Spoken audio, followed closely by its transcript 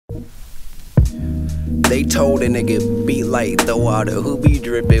They told a nigga be light, throw out a who be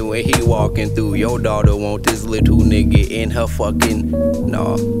drippin' when he walking through. Your daughter want this little nigga in her fucking.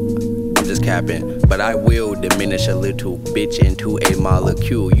 Nah, I'm just capping. But I will diminish a little bitch into a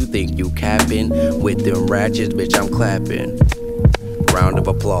molecule. You think you capping with them ratchets, bitch, I'm clapping. Round of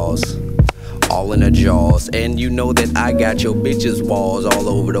applause. All in her jaws, and you know that I got your bitches walls all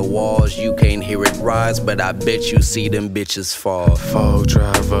over the walls. You can't hear it rise, but I bet you see them bitches fall. Fog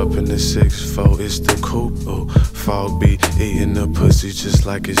drive up in the 6-4, it's the coupe. Ooh. Fog be eating the pussy just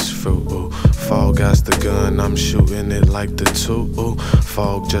like it's fruit. Ooh. Fog got the gun, I'm shooting it like the two. Ooh.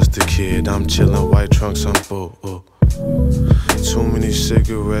 Fog just a kid, I'm chillin' white trunks on boo. Ooh. Too many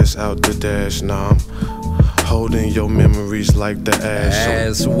cigarettes out the dash, nah, I'm holding your memories like the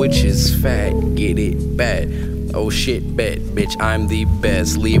ass, which is fat, get it bad. Oh shit, bet, bitch, I'm the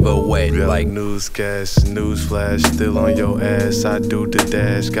best. Leave her wet like newscast, newsflash, still on your ass. I do the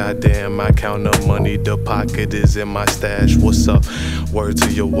dash, goddamn, I count up money. The pocket is in my stash. What's up? Word to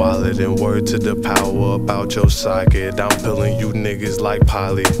your wallet and word to the power about your socket. I'm pulling you niggas like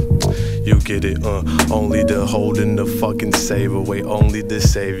Polly. You get it, only the holding the fucking save away. Only the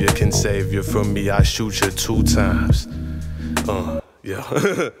savior can save you from me. I shoot you 2 times.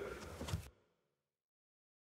 Yeah.